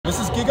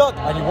Gigok,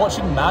 and you're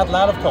watching Mad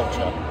Lad of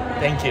Culture.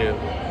 Thank you.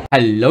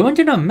 Hello and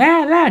gentlemen,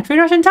 Mad Lad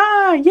Reaction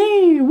time!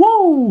 Yay!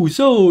 Whoa!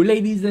 So,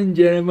 ladies and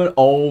gentlemen,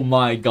 oh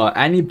my god,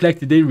 Aniplex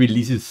today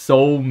releases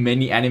so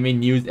many anime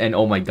news, and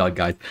oh my god,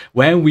 guys,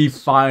 when we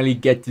finally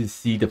get to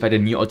see the fact that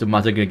NieR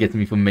Automata gonna get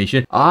some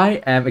information,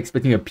 I am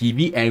expecting a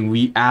PV, and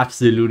we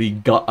absolutely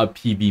got a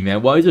PV,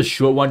 man. Well, it's a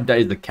short one, that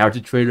is the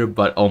character trailer,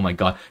 but oh my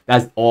god,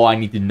 that's all I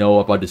need to know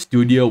about the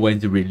studio, when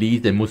to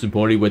release, and most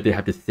importantly, whether they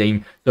have the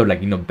same sort of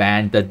like, you know,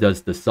 band that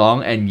does the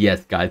song. And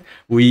yes, guys,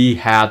 we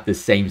have the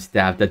same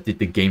staff that did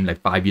the game like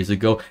 5 years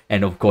ago.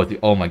 And of course,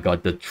 oh my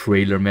god, the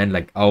trailer, man,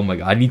 like oh my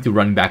god, I need to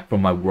run back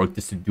from my work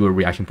just to do a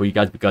reaction for you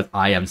guys, because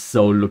I am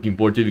so looking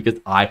forward to it, because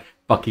I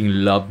fucking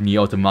love NieR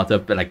Automata.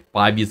 But like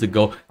 5 years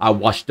ago, I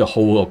watched the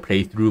whole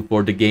playthrough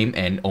for the game,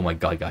 and oh my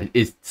god, guys,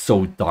 it's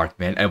so dark,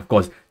 man. And of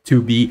course,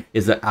 2B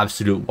is an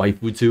absolute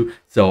waifu too.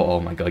 So oh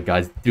my god,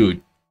 guys,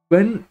 dude,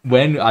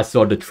 when I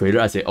saw the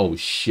trailer, I said, oh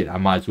shit, I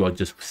might as well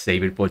just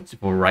save it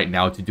for right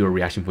now to do a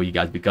reaction for you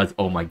guys, because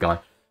oh my god,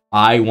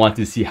 I want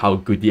to see how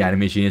good the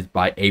animation is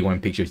by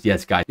A1 Pictures.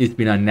 Yes, guys, it's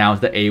been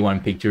announced that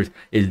A1 Pictures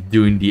is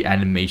doing the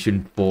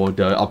animation for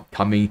the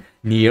upcoming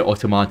NieR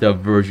Automata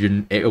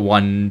version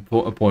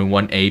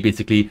 1.1a.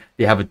 Basically,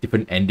 they have a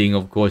different ending,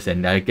 of course,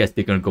 and I guess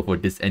they're gonna go for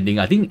this ending.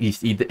 I think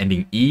it's either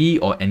ending E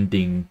or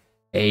ending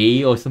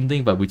A or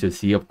something, but we shall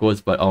see, of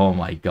course. But oh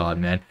my god,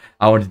 man,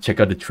 I want to check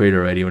out the trailer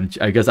already.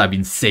 I guess I've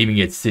been saving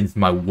it since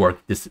my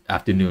work this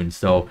afternoon.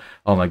 So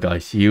oh my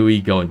gosh, here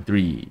we go in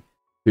 3,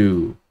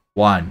 2,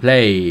 1,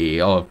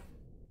 play. Oh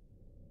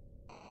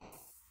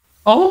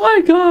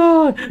my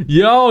god,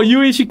 yo, Yu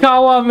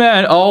Ishikawa,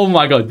 man. Oh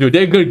my god, dude,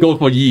 they're gonna go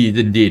for Yeez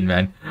indeed,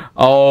 man.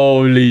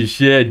 Holy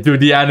shit,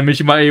 dude, the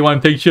animation by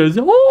A1 Pictures.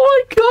 Oh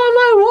my god,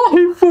 my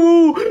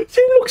waifu,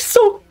 she looks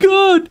so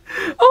good.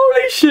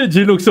 Holy shit,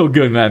 she looks so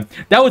good, man.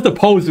 That was the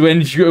pose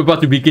when she was about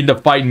to begin the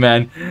fight,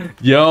 man.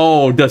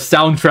 Yo, the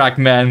soundtrack,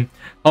 man.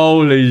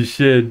 Holy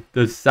shit,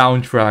 the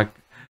soundtrack.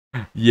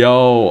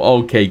 Yo,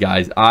 okay,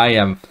 guys, I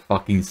am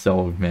fucking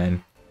sold,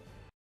 man.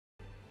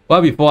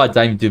 Well, before I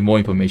dive into more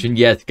information,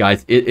 yes,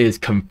 guys, it is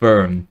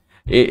confirmed.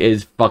 It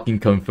is fucking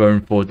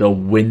confirmed for the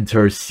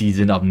winter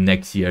season of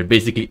next year.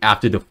 Basically,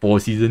 after the fall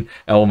season.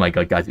 Oh my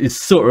god, guys, it's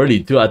so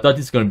early too. I thought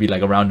it's gonna be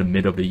like around the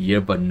middle of the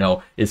year, but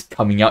no, it's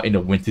coming out in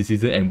the winter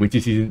season, and winter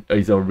season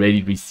is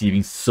already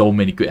receiving so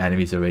many good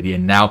animes already.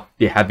 And now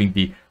they're having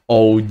the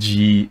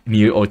OG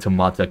NieR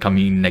Automata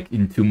coming in like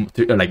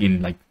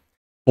in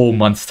 4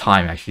 months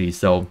time actually.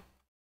 So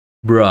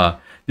bruh,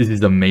 this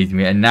is amazing,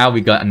 man. And now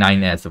we got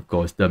 9S, of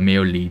course, the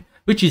male lead,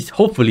 which is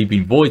hopefully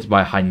being voiced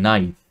by High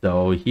Knight.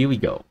 So here we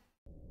go.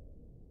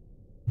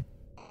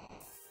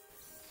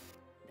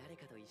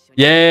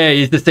 Yeah,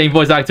 he's the same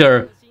voice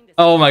actor.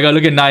 Oh my god,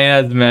 look at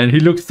 9S, man. He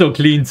looks so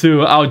clean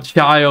too. Our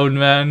child,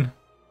 man.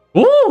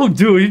 Oh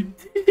dude,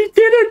 he did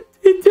it.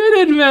 He did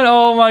it, man.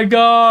 Oh my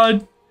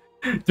god,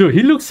 dude,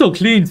 he looks so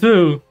clean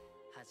too.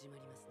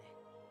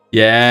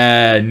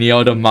 Yeah,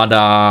 NieR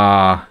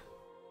Automata.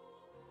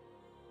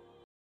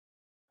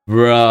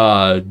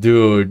 Bruh,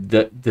 dude,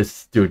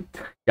 dude,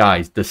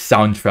 guys, the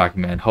soundtrack,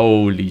 man.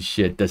 Holy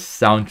shit, the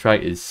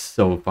soundtrack is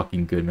so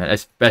fucking good, man.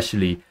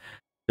 Especially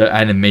the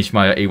animation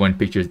by A1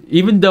 Pictures.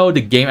 Even though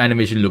the game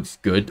animation looks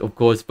good, of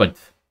course, but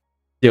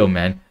still,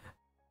 man.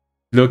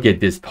 Look at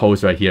this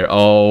pose right here.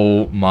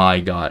 Oh my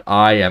god,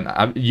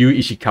 I'm Yu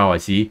Ishikawa,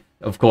 see?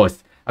 Of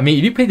course. I mean,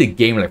 if you played the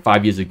game like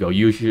 5 years ago,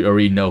 you should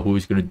already know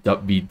who's gonna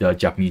be the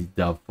Japanese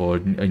dub for,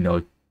 you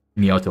know,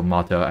 NieR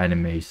Automata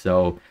anime.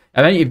 So,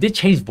 I mean, if they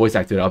change voice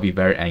actor, I'll be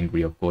very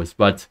angry, of course.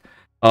 But,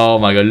 oh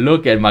my god,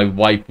 look at my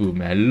waifu,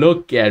 man.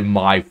 Look at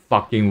my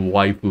fucking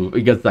waifu.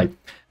 Because,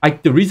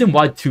 like the reason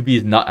why 2B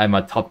is not at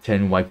my top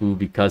 10 waifu,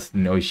 because,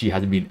 you know, she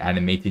hasn't been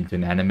animated into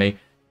an anime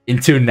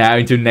until now,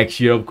 until next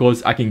year, of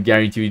course. I can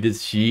guarantee you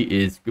this, she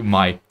is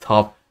my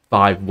top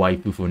 5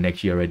 waifu for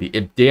next year already,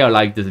 if they are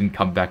like doesn't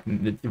come back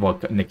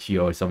next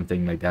year or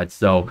something like that.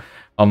 So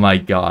oh my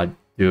god,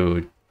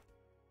 dude,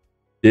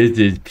 this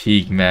is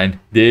peak, man.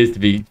 This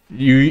big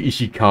Yu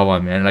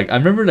Ishikawa, man. Like I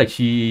remember, like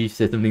she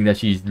said something that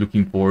she's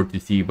looking forward to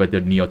see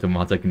whether NieR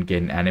Automata can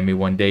get an anime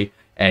one day,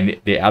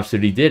 and they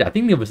absolutely did. I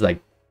think it was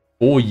like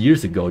 4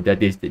 years ago that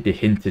they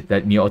hinted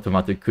that NieR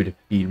Automata could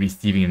be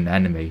receiving an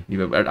anime.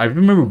 I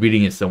remember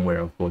reading it somewhere,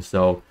 of course.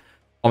 So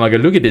oh my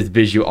god, look at this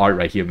visual art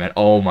right here, man.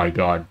 Oh my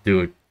god,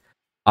 dude,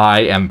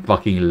 I am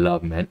fucking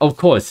love, man. Of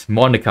course,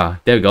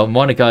 Monica. There we go.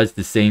 Monica is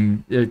the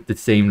same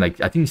like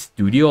I think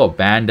studio or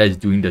band that is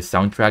doing the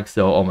soundtrack.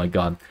 So oh my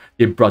god,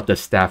 they brought the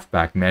staff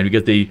back, man,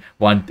 because they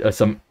want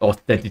some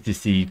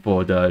authenticity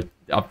for the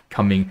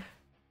upcoming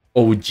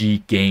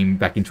OG game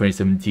back in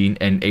 2017.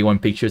 And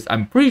A1 Pictures,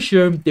 I'm pretty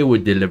sure they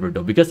will deliver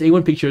though, because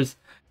A1 Pictures,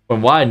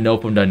 from what I know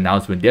from the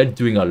announcement, they're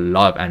doing a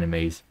lot of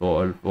animes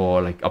for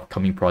like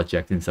upcoming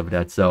projects and stuff like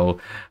that. So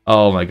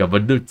oh my god,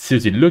 but look,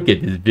 seriously, look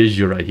at this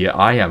visual right here.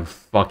 I am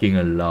fucking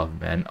in love,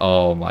 man.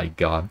 Oh my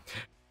god,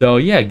 So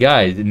yeah,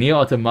 guys, NieR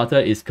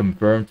Automata is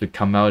confirmed to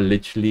come out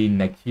literally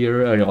next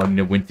year on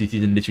the winter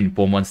season, literally in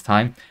 4 months'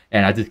 time.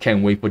 And I just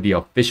can't wait for the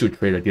official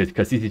trailer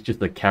because this is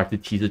just a character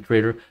teaser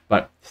trailer,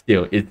 but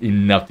still, it's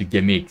enough to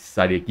get me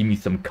excited, give me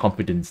some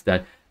confidence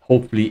that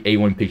hopefully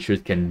A1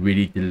 Pictures can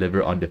really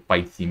deliver on the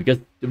fight scene. Because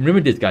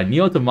remember this guy,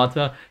 NieR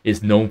Automata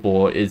is known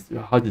for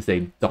how to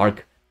say,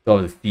 dark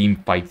sort of theme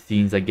fight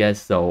scenes, I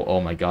guess. So oh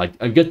my god,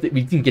 I guess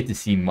we didn't get to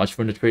see much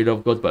from the trailer,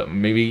 of course, but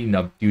maybe in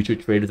the future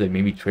trailers, like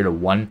maybe trailer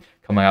 1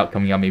 coming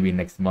out maybe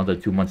next month or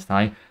 2 months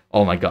time.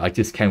 Oh my god, I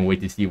just can't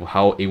wait to see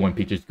how A1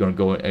 Pictures is gonna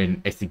go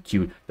and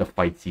execute the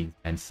fight scenes.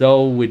 And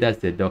so with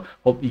that said though,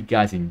 hope you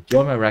guys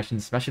enjoy my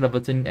reaction, smash the like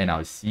button, and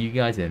I'll see you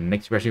guys in the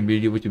next reaction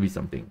video, which will be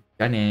something.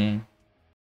 Bye.